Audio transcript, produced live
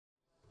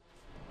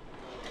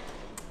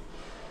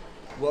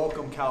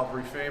Welcome,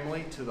 Calvary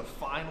family, to the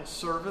final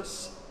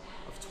service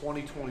of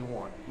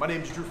 2021. My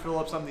name is Drew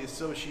Phillips. I'm the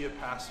associate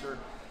pastor,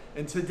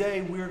 and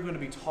today we're going to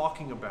be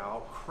talking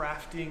about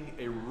crafting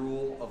a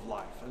rule of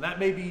life. And that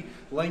may be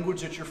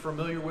language that you're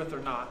familiar with or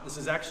not. This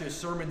is actually a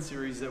sermon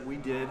series that we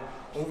did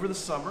over the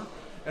summer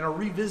and are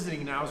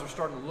revisiting now as we're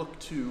starting to look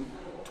to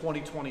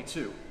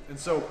 2022. And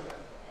so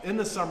in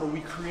the summer,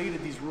 we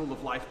created these Rule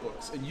of Life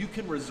books, and you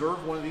can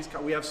reserve one of these.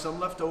 We have some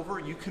left over.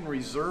 You can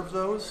reserve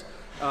those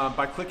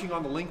by clicking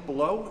on the link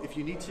below if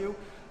you need to.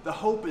 The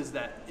hope is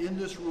that in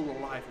this Rule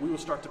of Life, we will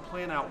start to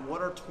plan out what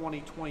our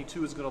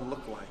 2022 is going to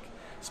look like,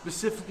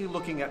 specifically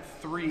looking at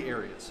three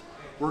areas.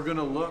 We're going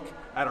to look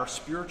at our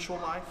spiritual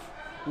life,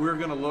 we're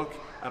going to look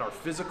at our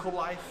physical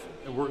life,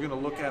 and we're going to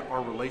look at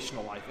our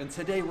relational life. And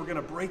today, we're going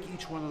to break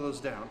each one of those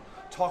down,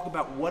 talk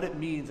about what it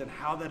means and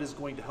how that is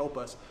going to help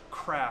us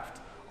craft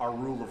our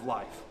rule of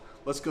life.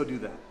 Let's go do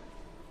that.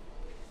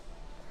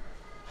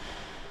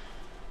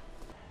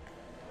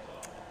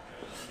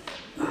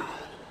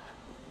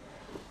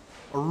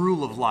 A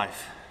rule of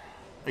life.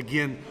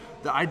 Again,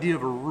 the idea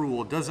of a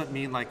rule doesn't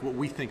mean like what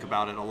we think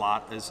about it a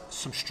lot as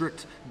some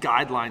strict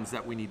guidelines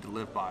that we need to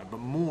live by, but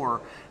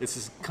more,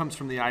 comes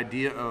from the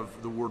idea of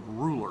the word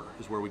ruler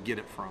is where we get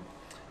it from.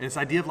 And it's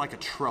the idea of like a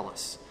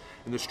trellis.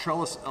 And this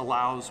trellis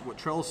what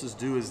trellises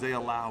do is they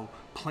allow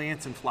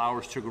plants and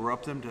flowers to grow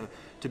up them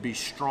to be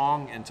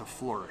strong and to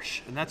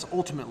flourish. And that's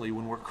ultimately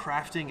when we're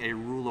crafting a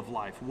rule of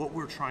life, what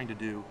we're trying to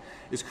do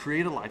is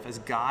create a life as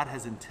God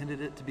has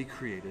intended it to be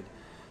created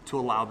to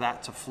allow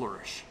that to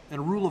flourish. And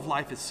a rule of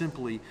life is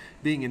simply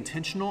being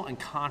intentional and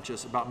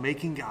conscious about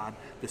making God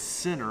the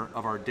center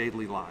of our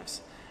daily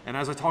lives. And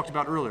as I talked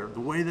about earlier,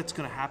 the way that's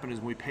going to happen is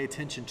when we pay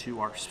attention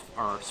to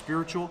our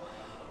spiritual,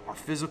 our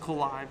physical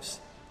lives,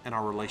 and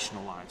our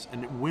relational lives.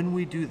 And when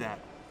we do that,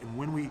 and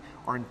when we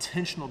are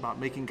intentional about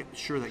making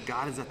sure that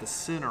God is at the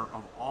center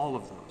of all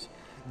of those,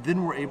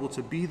 then we're able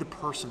to be the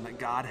person that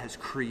God has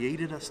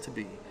created us to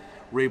be.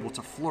 We're able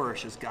to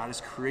flourish as God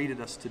has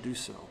created us to do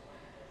so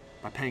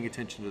by paying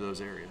attention to those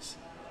areas.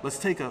 Let's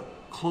take a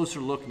closer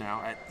look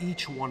now at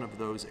each one of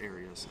those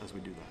areas as we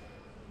do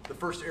that. The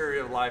first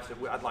area of life that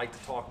I'd like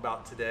to talk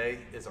about today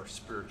is our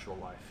spiritual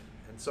life.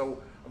 And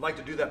so I'd like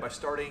to do that by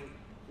starting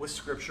with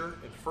Scripture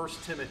in 1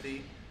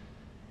 Timothy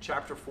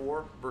chapter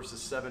 4,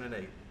 verses 7 and 8.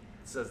 It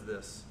says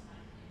this: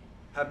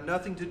 "Have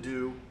nothing to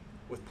do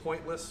with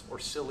pointless or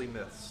silly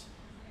myths.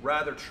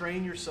 Rather,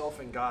 train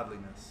yourself in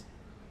godliness.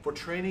 For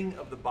training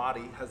of the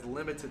body has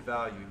limited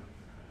value,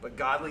 but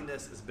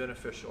godliness is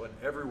beneficial in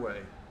every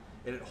way,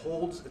 and it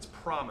holds its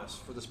promise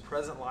for this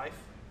present life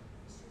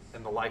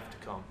and the life to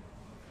come."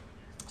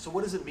 So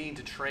what does it mean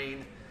to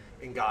train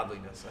in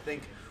godliness? I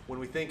think when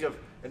we think of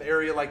an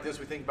area like this,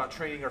 we think about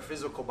training our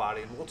physical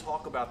body, and we'll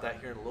talk about that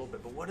here in a little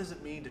bit. But what does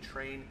it mean to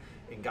train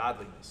in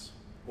godliness?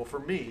 Well, for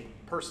me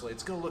personally,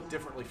 it's going to look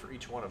differently for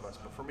each one of us.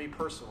 But for me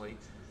personally,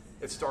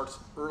 it starts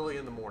early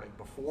in the morning,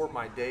 before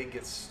my day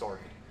gets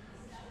started.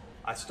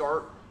 I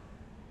start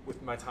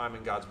with my time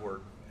in God's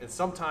Word. And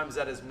sometimes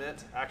that has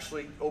meant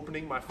actually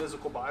opening my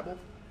physical Bible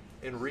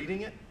and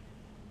reading it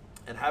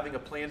and having a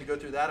plan to go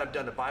through that. I've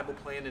done a Bible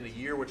plan in a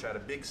year, which I had a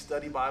big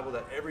study Bible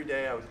that every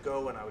day I would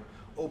go and I would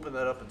open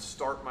that up and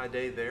start my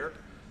day there.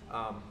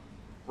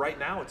 Right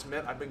now, it's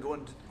meant I've been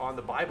going on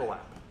the Bible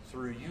app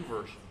through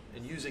YouVersion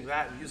and using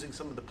that and using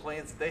some of the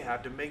plans that they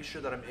have to make sure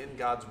that I'm in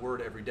God's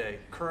Word every day.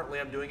 Currently,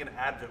 I'm doing an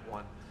Advent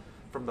one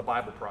from the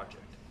Bible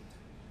Project.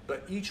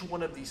 But each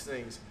one of these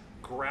things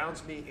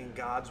grounds me in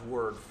God's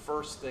Word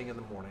first thing in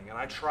the morning. And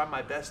I try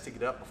my best to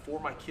get up before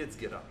my kids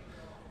get up.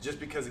 Just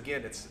because,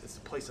 again, it's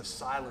a place of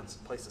silence,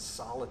 a place of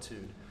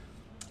solitude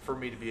for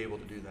me to be able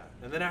to do that.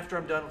 And then after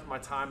I'm done with my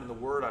time in the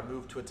Word, I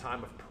move to a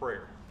time of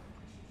prayer.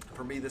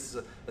 For me, this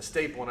is a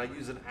staple, and I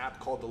use an app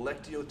called the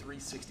Lectio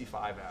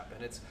 365 app.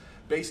 And it's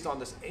based on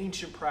this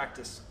ancient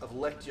practice of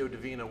Lectio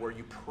Divina, where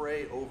you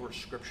pray over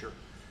Scripture.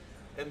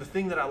 And the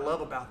thing that I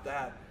love about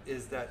that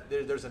is that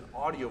there's an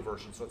audio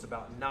version, so it's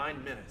about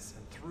 9 minutes.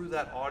 And through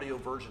that audio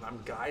version,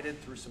 I'm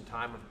guided through some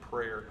time of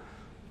prayer,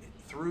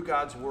 through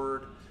God's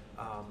Word,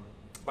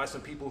 by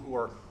some people who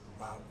are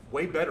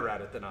way better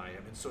at it than I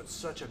am. And so it's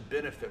such a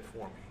benefit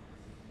for me.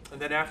 And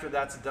then after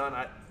that's done,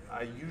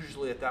 I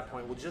usually at that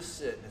point will just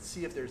sit and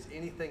see if there's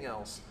anything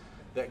else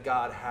that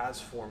God has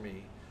for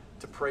me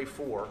to pray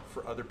for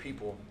other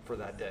people for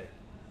that day.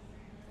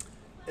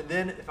 And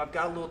then if I've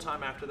got a little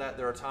time after that,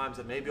 there are times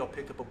that maybe I'll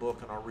pick up a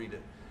book and I'll read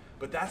it.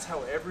 But that's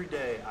how every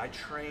day I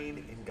train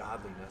in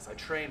godliness. I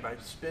train by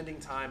spending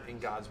time in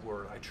God's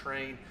Word. I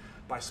train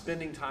by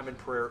spending time in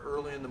prayer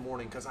early in the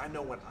morning, because I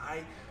know when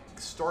I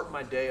start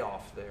my day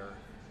off there,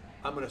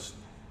 I'm going to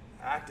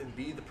act and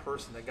be the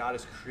person that God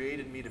has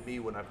created me to be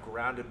when I've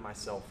grounded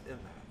myself in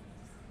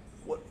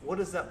that. What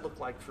does that look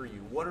like for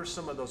you? What are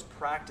some of those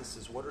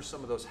practices? What are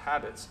some of those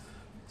habits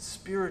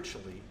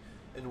spiritually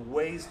in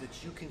ways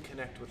that you can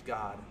connect with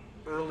God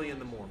early in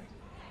the morning?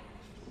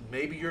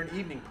 Maybe you're an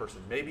evening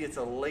person. Maybe it's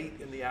a late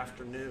in the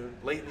afternoon,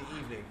 late in the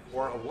evening,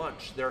 or a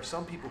lunch. There are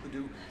some people who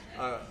do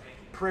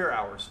prayer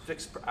hours,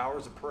 fixed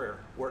hours of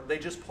prayer, where they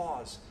just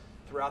pause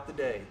throughout the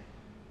day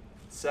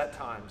set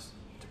times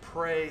to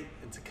pray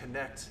and to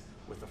connect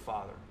with the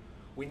Father.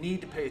 We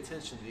need to pay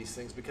attention to these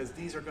things because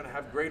these are going to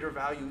have greater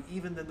value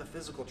even than the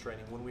physical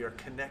training when we are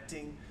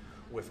connecting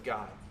with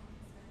God.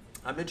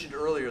 I mentioned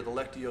earlier the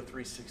Lectio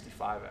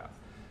 365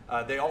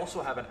 app. They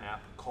also have an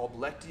app called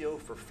Lectio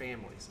for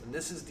Families. And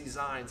this is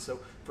designed so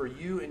for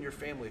you and your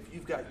family, if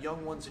you've got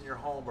young ones in your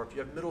home or if you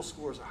have middle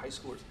schoolers or high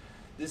schoolers,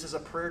 this is a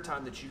prayer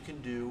time that you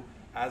can do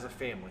as a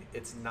family.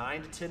 It's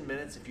 9 to 10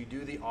 minutes if you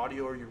do the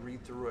audio or you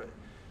read through it.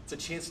 It's a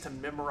chance to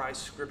memorize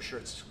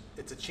scripture.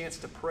 It's a chance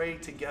to pray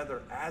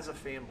together as a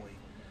family,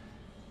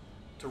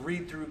 to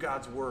read through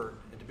God's word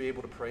and to be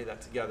able to pray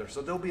that together.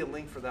 So there'll be a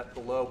link for that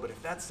below, but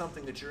if that's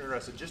something that you're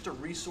interested in, just a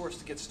resource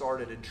to get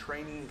started in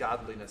training in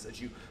godliness as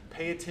you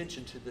pay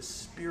attention to the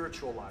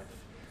spiritual life,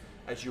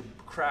 as you're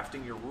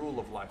crafting your rule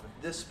of life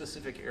in this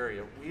specific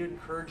area, we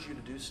encourage you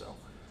to do so.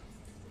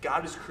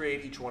 God has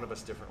created each one of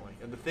us differently,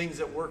 and the things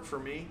that work for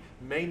me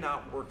may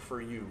not work for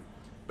you.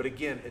 But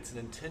again, it's an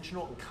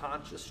intentional and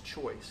conscious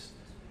choice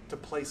to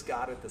place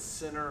God at the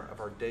center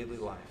of our daily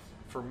life.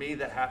 For me,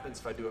 that happens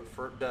if I do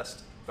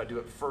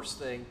it first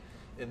thing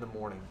in the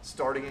morning,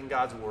 starting in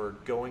God's word,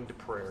 going to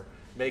prayer,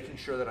 making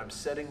sure that I'm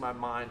setting my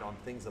mind on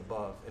things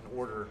above in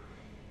order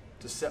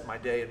to set my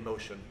day in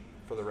motion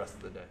for the rest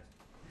of the day.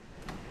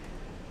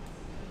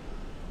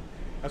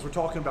 As we're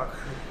talking about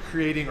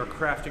creating or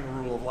crafting a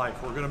rule of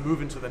life, we're going to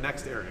move into the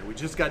next area. We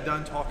just got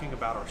done talking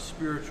about our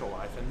spiritual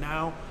life, and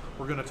now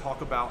we're going to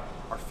talk about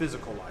our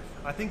physical life.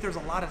 And I think there's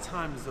a lot of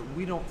times that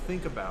we don't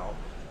think about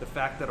the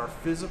fact that our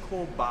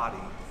physical body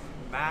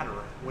matter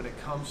when it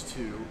comes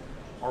to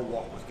our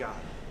walk with God.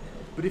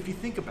 But if you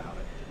think about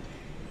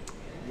it,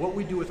 what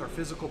we do with our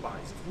physical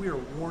bodies, if we are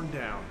worn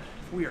down,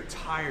 if we are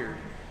tired,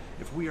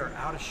 if we are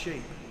out of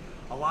shape,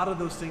 a lot of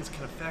those things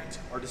can affect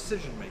our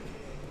decision making.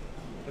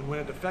 And when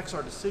it affects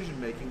our decision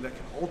making, that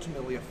can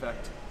ultimately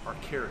affect our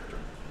character.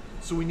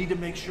 So we need to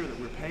make sure that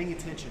we're paying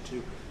attention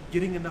to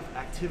getting enough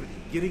activity,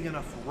 getting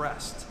enough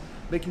rest,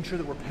 making sure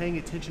that we're paying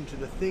attention to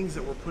the things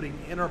that we're putting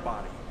in our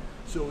body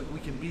so we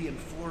can be and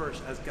flourish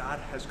as God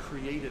has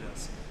created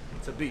us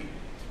to be.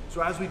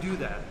 So as we do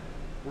that,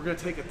 we're going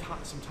to take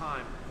some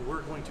time and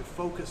we're going to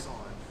focus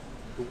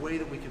on the way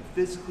that we can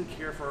physically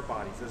care for our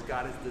bodies as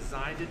God has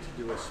designed it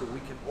to do us so we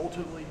can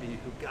ultimately be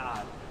who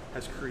God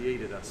has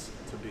created us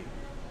to be.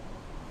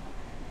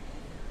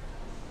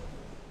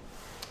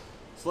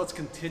 So let's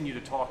continue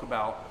to talk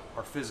about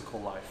our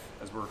physical life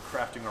as we're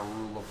crafting our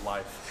rule of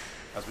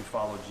life as we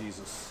follow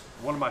Jesus.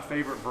 One of my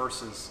favorite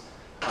verses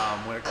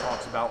when it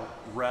talks about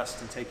rest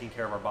and taking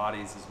care of our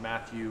bodies is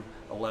Matthew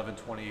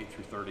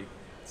 11:28-30. It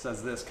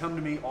says this, "Come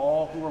to me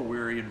all who are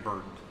weary and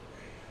burdened,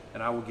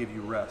 and I will give you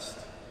rest.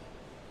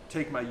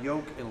 Take my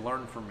yoke and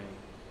learn from me,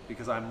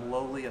 because I am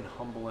lowly and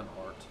humble in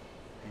heart,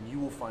 and you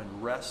will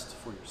find rest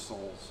for your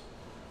souls.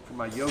 For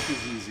my yoke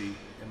is easy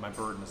and my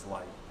burden is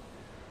light."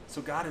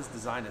 So God has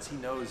designed us. He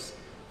knows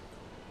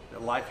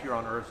that life here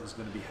on earth is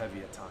going to be heavy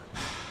at times.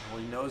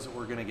 Well, He knows that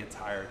we're going to get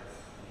tired.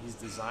 He's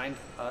designed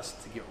us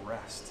to get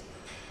rest.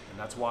 And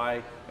that's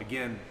why,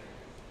 again,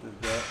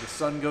 the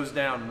sun goes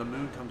down and the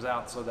moon comes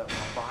out so that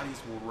our bodies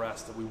will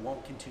rest, that we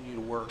won't continue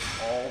to work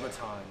all the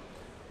time,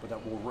 but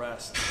that we'll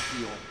rest and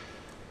heal.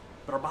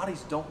 But our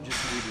bodies don't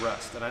just need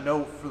rest. And I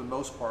know for the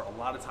most part, a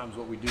lot of times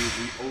what we do is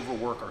we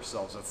overwork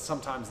ourselves. That's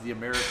sometimes the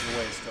American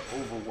way is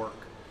to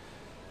overwork.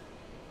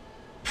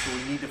 So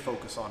we need to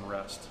focus on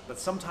rest. But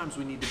sometimes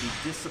we need to be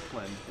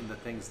disciplined in the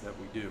things that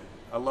we do.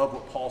 I love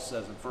what Paul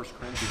says in 1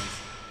 Corinthians.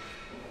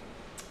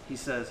 He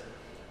says,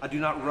 "I do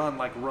not run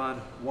like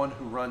one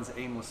who runs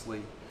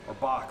aimlessly, or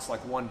box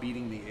like one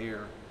beating the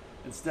air.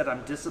 Instead,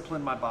 I'm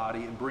discipline my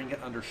body and bring it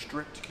under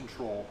strict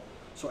control,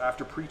 so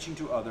after preaching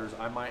to others,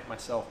 I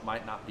myself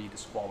might not be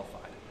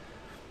disqualified."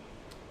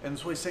 And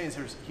that's what he's saying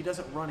is he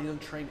doesn't run, he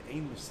doesn't train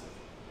aimlessly.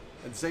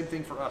 And the same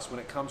thing for us when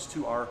it comes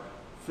to our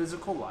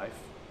physical life,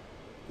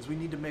 is we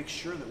need to make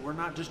sure that we're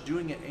not just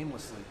doing it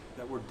aimlessly,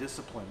 that we're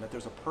disciplined, that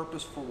there's a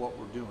purpose for what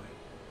we're doing.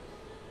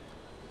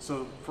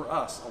 So for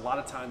us, a lot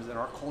of times in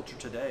our culture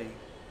today,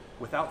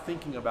 without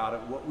thinking about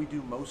it, what we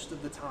do most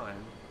of the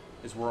time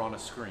is we're on a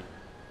screen.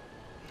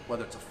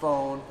 Whether it's a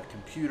phone, a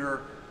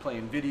computer,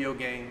 playing video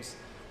games,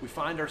 we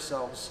find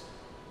ourselves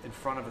in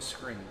front of a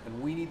screen,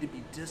 and we need to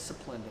be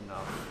disciplined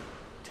enough,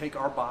 take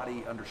our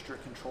body under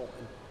strict control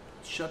and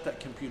shut that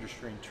computer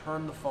screen,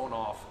 turn the phone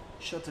off,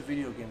 shut the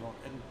video game off,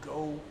 and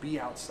go be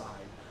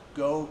outside.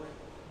 Go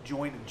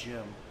join a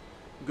gym.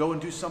 Go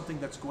and do something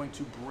that's going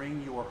to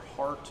bring your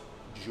heart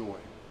joy.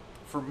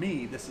 For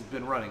me, this has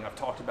been running. I've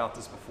talked about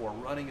this before.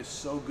 Running is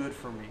so good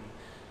for me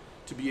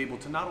to be able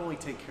to not only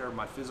take care of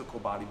my physical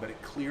body, but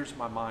it clears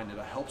my mind and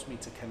it helps me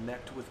to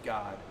connect with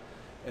God.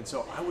 And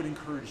so I would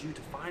encourage you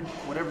to find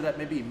whatever that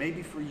may be.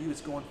 Maybe for you, it's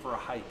going for a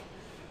hike.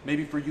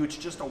 Maybe for you, it's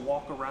just a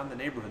walk around the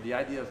neighborhood. The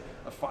idea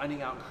of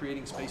finding out and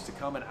creating space to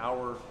come an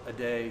hour a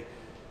day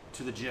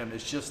to the gym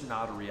is just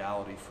not a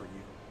reality for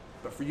you.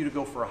 But for you to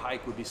go for a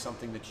hike would be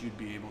something that you'd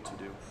be able to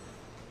do.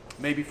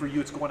 Maybe for you,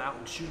 it's going out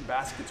and shooting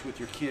baskets with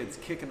your kids,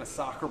 kicking a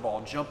soccer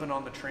ball, jumping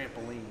on the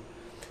trampoline,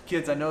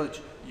 Kids, I know that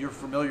you're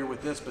familiar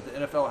with this, but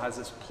the NFL has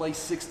this Play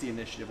 60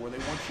 initiative where they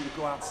want you to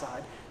go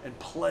outside and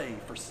play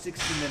for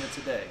 60 minutes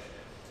a day.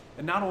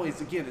 And not only is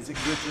it good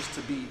just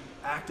to be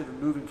active and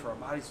moving for our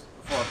bodies,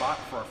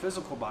 for our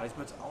physical bodies,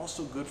 but it's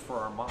also good for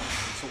our minds.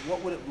 And so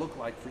what would it look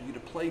like for you to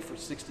play for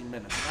 60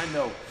 minutes? And I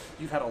know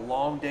you've had a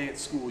long day at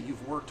school,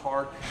 you've worked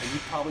hard, and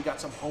you've probably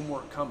got some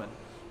homework coming.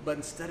 But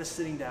instead of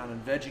sitting down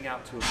and vegging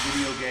out to a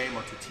video game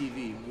or to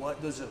TV,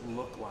 what does it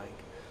look like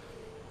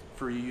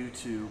for you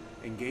to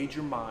engage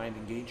your mind,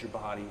 engage your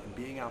body, and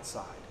being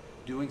outside,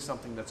 doing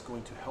something that's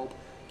going to help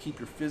keep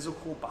your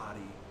physical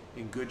body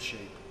in good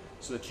shape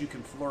so that you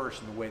can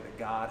flourish in the way that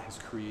God has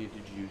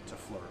created you to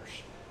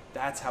flourish?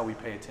 That's how we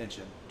pay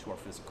attention to our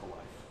physical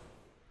life.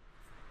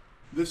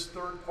 This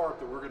third part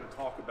that we're going to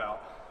talk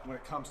about when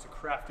it comes to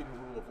crafting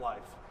the rule of life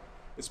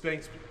is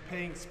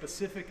paying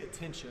specific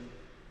attention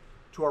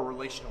to our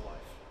relational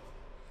life.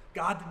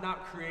 God did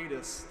not create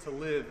us to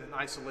live in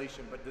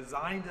isolation, but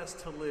designed us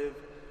to live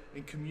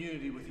in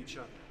community with each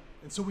other.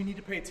 And so we need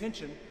to pay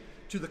attention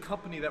to the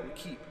company that we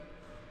keep.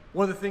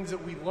 One of the things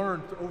that we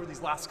learned over these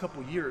last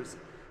couple years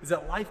is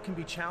that life can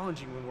be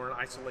challenging when we're in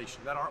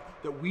isolation,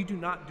 that we do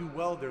not do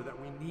well there, that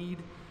we need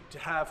to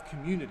have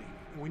community.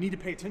 And we need to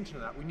pay attention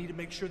to that. We need to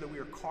make sure that we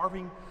are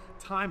carving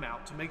time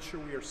out to make sure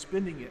we are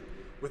spending it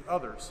with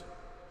others,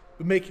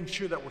 but making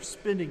sure that we're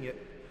spending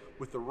it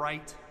with the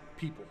right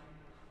people.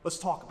 Let's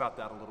talk about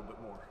that a little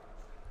bit more.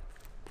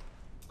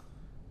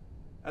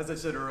 As I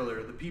said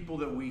earlier, the people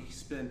that we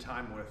spend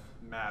time with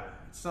matter.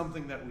 It's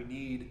something that we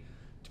need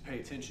to pay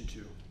attention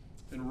to.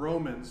 In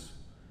Romans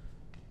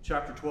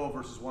chapter 12,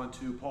 verses 1 and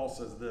 2, Paul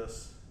says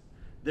this: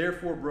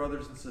 "Therefore,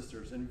 brothers and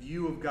sisters, in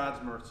view of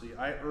God's mercy,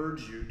 I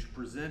urge you to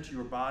present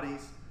your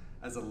bodies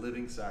as a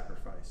living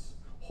sacrifice,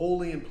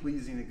 holy and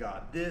pleasing to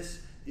God.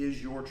 This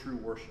is your true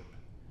worship.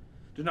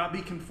 Do not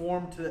be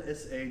conformed to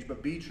this age,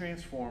 but be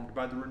transformed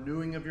by the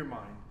renewing of your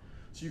mind,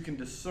 so you can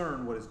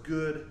discern what is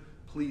good,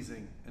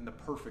 pleasing, and the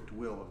perfect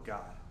will of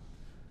God."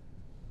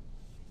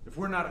 If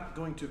we're not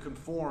going to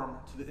conform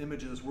to the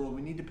image of this world,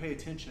 we need to pay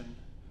attention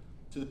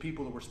to the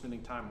people that we're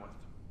spending time with.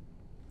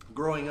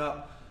 Growing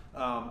up,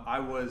 I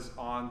was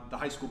on the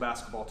high school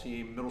basketball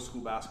team, middle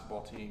school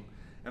basketball team,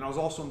 and I was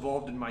also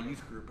involved in my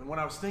youth group. And when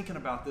I was thinking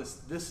about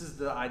this is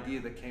the idea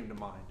that came to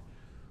mind.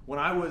 When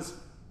I was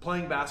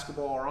playing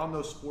basketball or on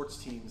those sports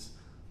teams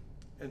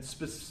and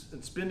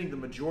spending the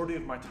majority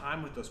of my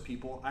time with those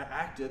people, I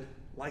acted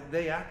like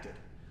they acted.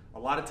 A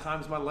lot of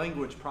times my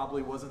language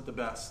probably wasn't the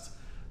best.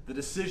 The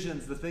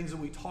decisions, the things that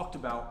we talked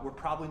about were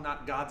probably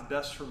not God's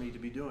best for me to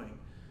be doing.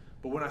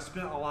 But when I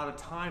spent a lot of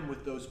time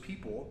with those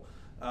people,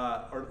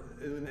 or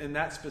in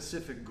that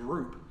specific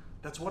group,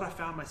 that's what I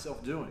found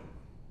myself doing.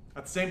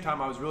 At the same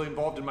time, I was really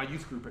involved in my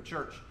youth group at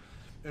church.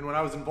 And when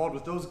I was involved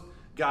with those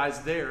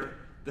guys there,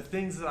 the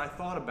things that I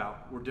thought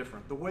about were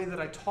different. The way that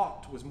I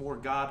talked was more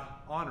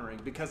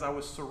God-honoring because I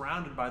was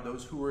surrounded by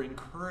those who were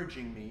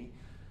encouraging me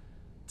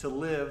to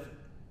live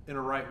in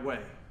a right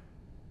way,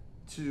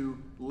 to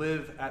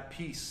live at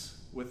peace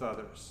with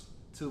others,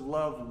 to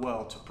love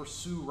well, to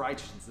pursue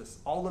righteousness.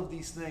 All of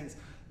these things,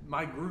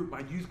 my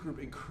youth group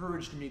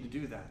encouraged me to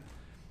do that.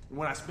 And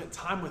when I spent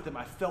time with them,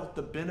 I felt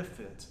the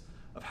benefit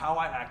of how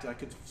I acted. I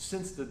could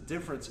sense the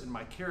difference in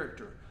my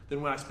character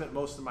than when I spent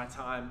most of my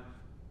time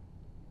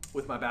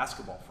with my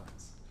basketball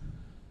friends.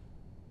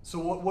 So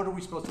what are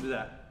we supposed to do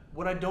that?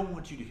 What I don't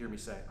want you to hear me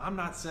say, I'm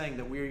not saying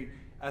that we,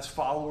 as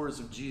followers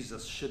of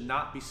Jesus, should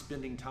not be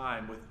spending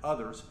time with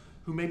others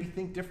who maybe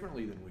think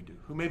differently than we do,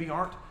 who maybe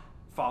aren't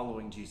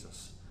following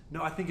Jesus.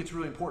 No, I think it's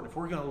really important. If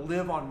we're going to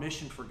live on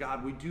mission for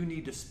God, we do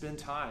need to spend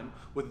time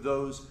with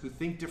those who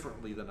think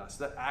differently than us,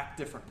 that act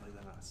differently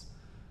than us.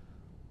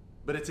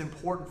 But it's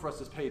important for us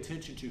to pay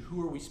attention to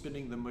who are we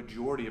spending the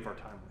majority of our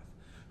time with?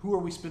 Who are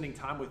we spending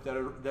time with that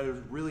are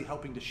really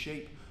helping to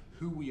shape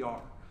who we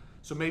are?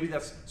 So maybe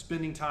that's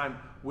spending time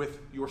with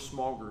your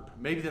small group.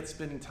 Maybe that's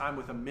spending time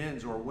with a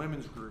men's or a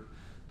women's group.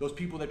 Those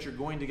people that you're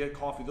going to get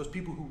coffee, those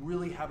people who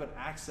really have an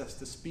access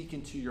to speak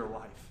into your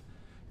life,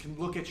 can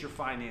look at your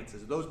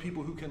finances, those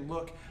people who can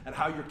look at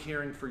how you're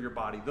caring for your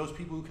body, those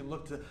people who can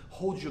look to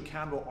hold you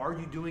accountable. Are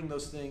you doing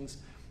those things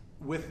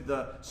with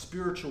the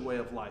spiritual way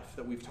of life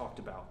that we've talked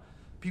about?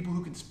 People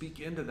who can speak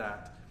into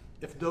that.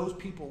 If those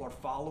people are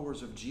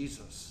followers of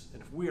Jesus,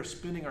 and if we are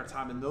spending our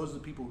time, and those are the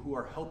people who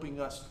are helping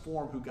us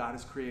form who God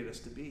has created us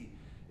to be,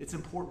 it's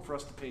important for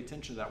us to pay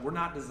attention to that. We're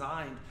not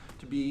designed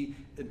to be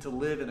and to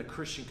live in a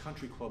Christian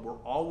country club where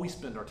all we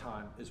spend our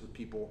time is with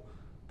people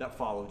that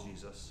follow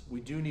Jesus.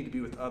 We do need to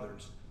be with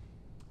others.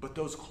 But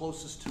those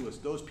closest to us,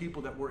 those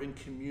people that we're in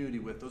community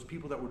with, those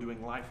people that we're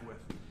doing life with,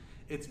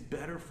 it's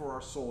better for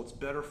our soul, it's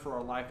better for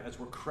our life as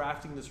we're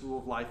crafting this rule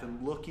of life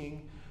and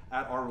looking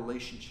at our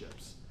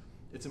relationships.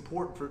 It's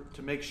important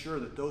to make sure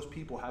that those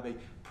people have a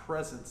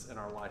presence in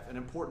our life, an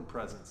important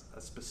presence, a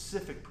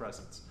specific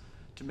presence,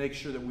 to make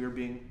sure that we're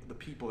being the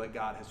people that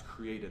God has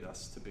created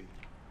us to be.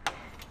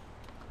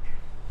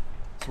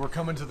 So we're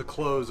coming to the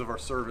close of our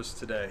service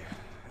today.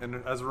 And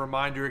as a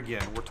reminder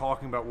again, we're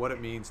talking about what it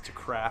means to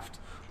craft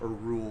a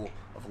rule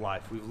of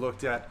life. We've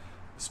looked at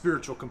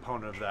spiritual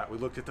component of that. We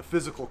looked at the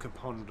physical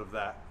component of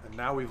that. And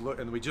now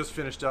we just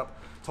finished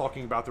up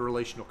talking about the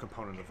relational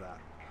component of that.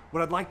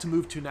 What I'd like to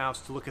move to now is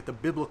to look at the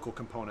biblical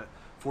component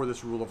for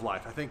this rule of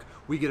life. I think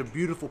we get a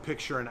beautiful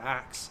picture in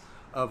Acts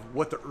of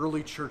what the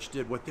early church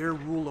did, what their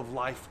rule of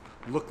life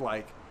looked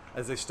like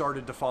as they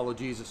started to follow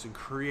Jesus and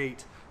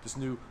create this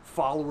new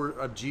follower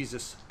of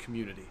Jesus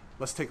community.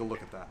 Let's take a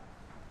look at that.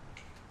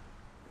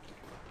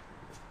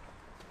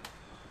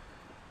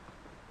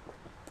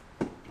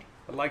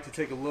 I'd like to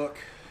take a look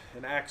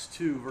in Acts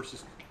 2,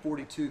 verses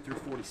 42 through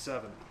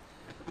 47.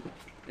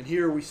 And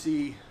here we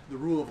see the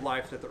rule of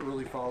life that the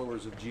early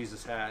followers of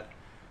Jesus had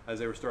as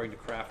they were starting to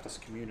craft this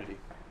community.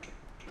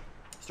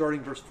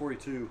 Starting verse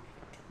 42,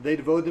 they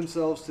devoted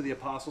themselves to the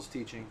apostles'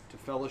 teaching, to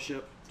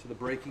fellowship, to the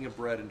breaking of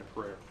bread, and to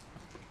prayer.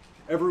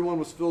 Everyone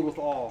was filled with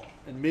awe,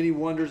 and many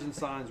wonders and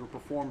signs were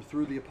performed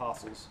through the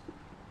apostles.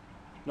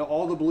 Now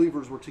all the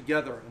believers were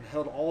together and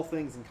held all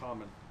things in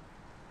common.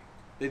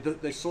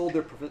 They sold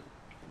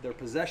their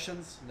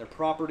possessions and their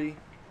property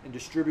and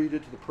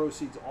distributed to the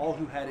proceeds all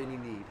who had any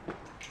need.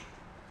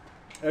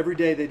 Every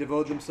day they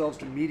devoted themselves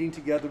to meeting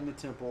together in the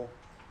temple.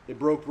 They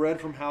broke bread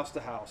from house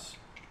to house.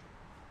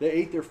 They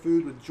ate their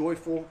food with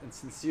joyful and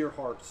sincere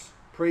hearts,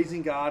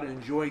 praising God and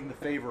enjoying the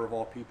favor of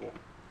all people.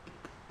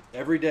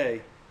 Every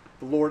day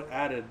the Lord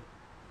added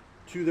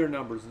to their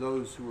numbers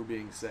those who were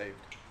being saved.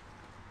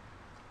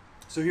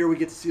 So here we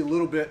get to see a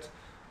little bit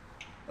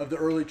of the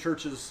early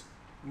church's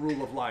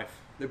rule of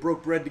life. They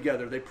broke bread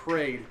together. They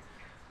prayed.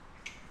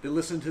 They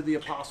listened to the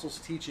apostles'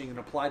 teaching and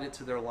applied it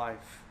to their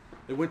life.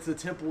 They went to the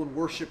temple and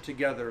worshiped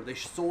together. They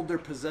sold their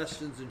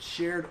possessions and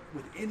shared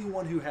with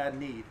anyone who had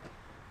need.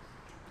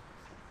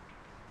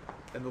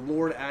 And the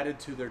Lord added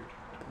to their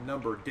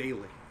number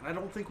daily. And I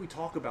don't think we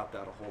talk about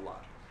that a whole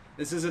lot.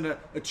 This isn't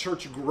a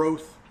church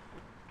growth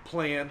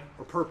plan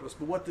or purpose,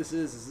 but what this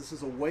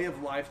is a way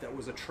of life that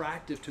was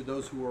attractive to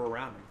those who were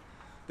around them.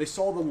 They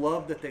saw the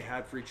love that they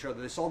had for each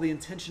other. They saw the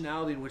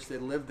intentionality in which they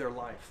lived their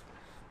life.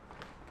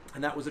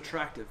 And that was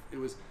attractive. It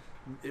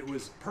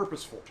was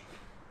purposeful.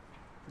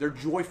 Their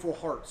joyful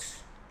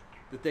hearts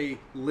that they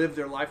lived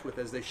their life with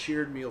as they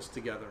shared meals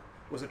together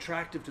was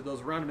attractive to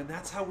those around them. And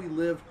that's how we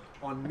live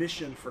on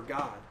mission for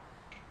God,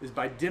 is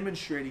by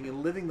demonstrating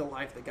and living the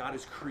life that God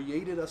has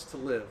created us to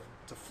live,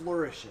 to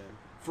flourish in,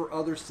 for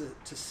others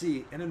to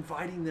see, and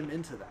inviting them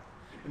into that.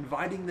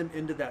 Inviting them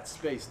into that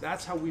space.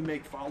 That's how we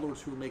make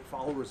followers who make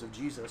followers of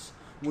Jesus,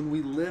 when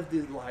we live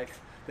the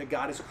life that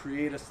God has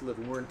created us to live.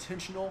 When we're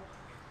intentional,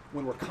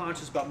 when we're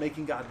conscious about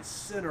making God the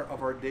center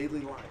of our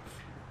daily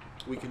life,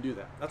 we can do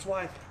that. That's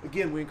why,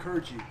 again, we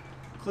encourage you,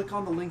 click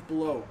on the link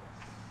below.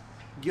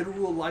 Get a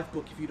Rule of Life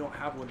book if you don't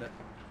have one. That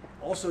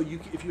also,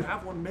 if you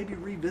have one, maybe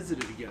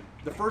revisit it again.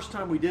 The first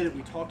time we did it,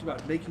 we talked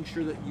about making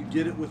sure that you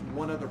did it with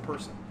one other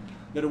person,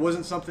 that it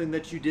wasn't something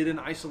that you did in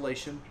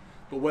isolation,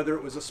 but whether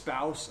it was a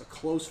spouse, a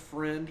close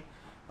friend,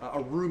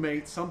 a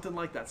roommate, something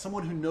like that,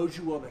 someone who knows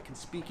you well that can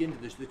speak into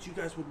this, that you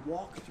guys would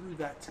walk through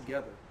that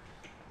together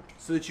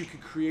so that you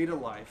could create a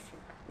life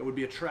that would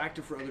be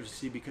attractive for others to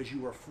see, because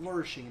you are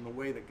flourishing in the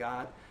way that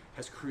God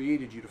has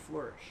created you to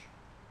flourish.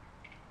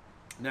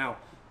 Now,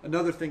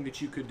 another thing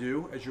that you could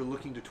do as you're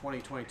looking to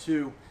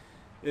 2022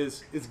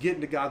 is get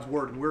into God's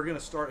Word. And we're going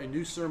to start a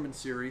new sermon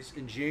series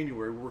in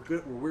January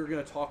where we're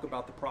going to talk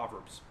about the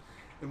Proverbs.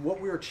 And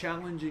what we are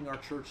challenging our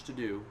church to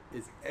do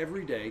is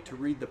every day to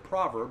read the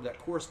proverb that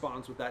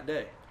corresponds with that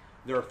day.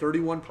 There are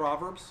 31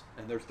 Proverbs,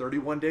 and there are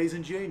 31 days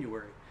in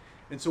January.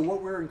 And so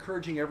what we're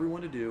encouraging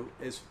everyone to do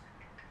is,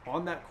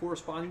 on that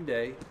corresponding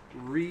day,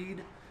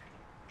 read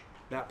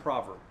that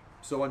proverb.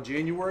 So on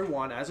January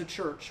 1, as a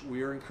church,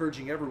 we are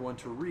encouraging everyone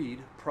to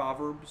read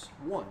Proverbs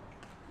 1.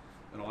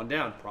 And on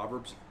down,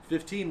 Proverbs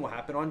 15 will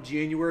happen on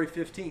January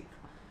 15th.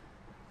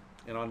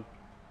 And on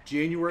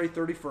January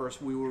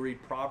 31st, we will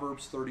read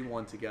Proverbs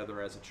 31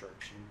 together as a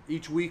church. And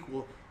each week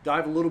we'll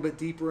dive a little bit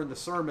deeper in the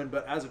sermon,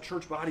 but as a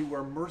church body, we're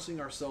immersing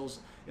ourselves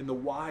in the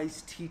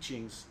wise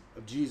teachings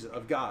of Jesus,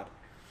 of God,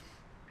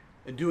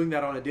 and doing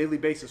that on a daily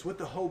basis with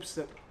the hopes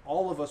that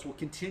all of us will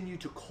continue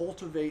to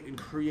cultivate and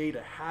create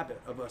a habit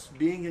of us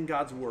being in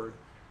God's Word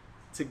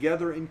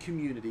together in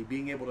community,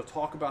 being able to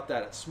talk about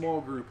that at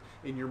small group,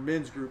 in your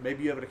men's group.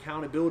 Maybe you have an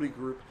accountability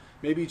group.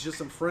 Maybe it's just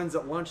some friends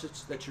at lunch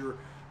that you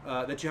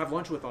have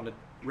lunch with on a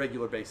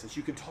regular basis.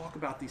 You can talk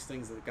about these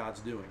things that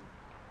God's doing.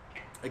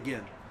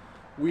 Again,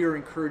 we are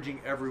encouraging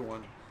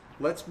everyone,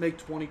 let's make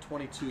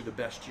 2022 the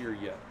best year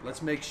yet.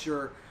 Let's make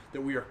sure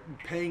that we are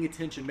paying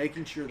attention,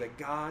 making sure that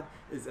God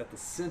is at the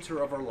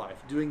center of our life,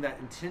 doing that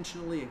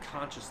intentionally and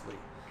consciously,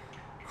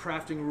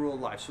 crafting a rule of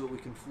life so that we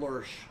can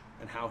flourish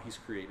in how He's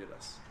created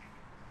us.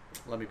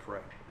 Let me pray.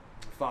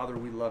 Father,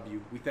 we love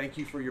you. We thank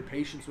you for your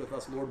patience with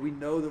us, Lord. We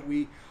know that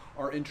we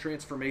are in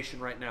transformation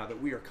right now,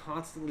 that we are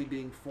constantly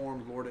being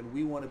formed, Lord, and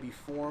we want to be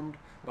formed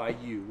by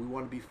you. We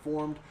want to be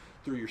formed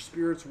through your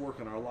Spirit's work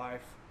in our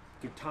life,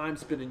 through time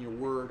spent in your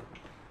Word,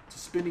 to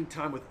spending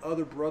time with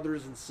other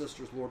brothers and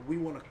sisters, Lord. We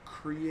want to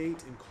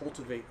create and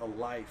cultivate a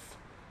life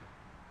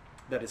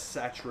that is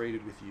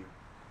saturated with you.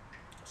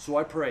 So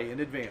I pray in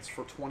advance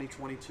for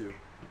 2022,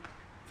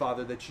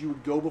 Father, that you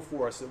would go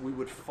before us, that we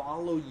would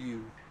follow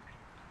you,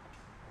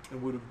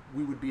 and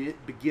we would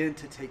begin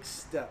to take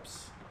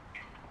steps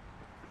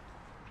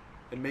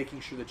in making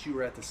sure that you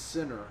are at the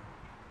center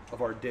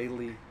of our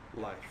daily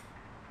life.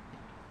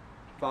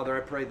 Father,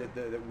 I pray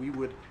that we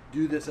would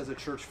do this as a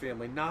church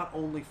family, not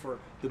only for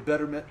the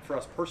betterment for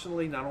us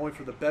personally, not only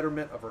for the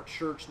betterment of our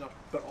church,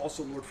 but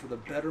also, Lord, for the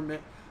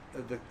betterment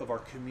of our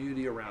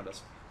community around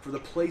us. For the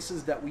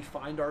places that we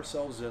find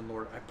ourselves in,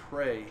 Lord, I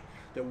pray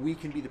that we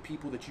can be the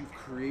people that you've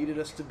created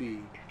us to be,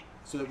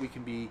 so that we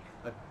can be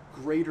a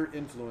greater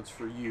influence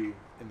for you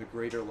in the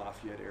greater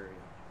Lafayette area.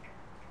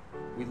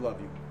 We love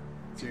you.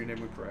 It's in your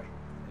name we pray.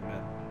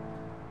 Amen.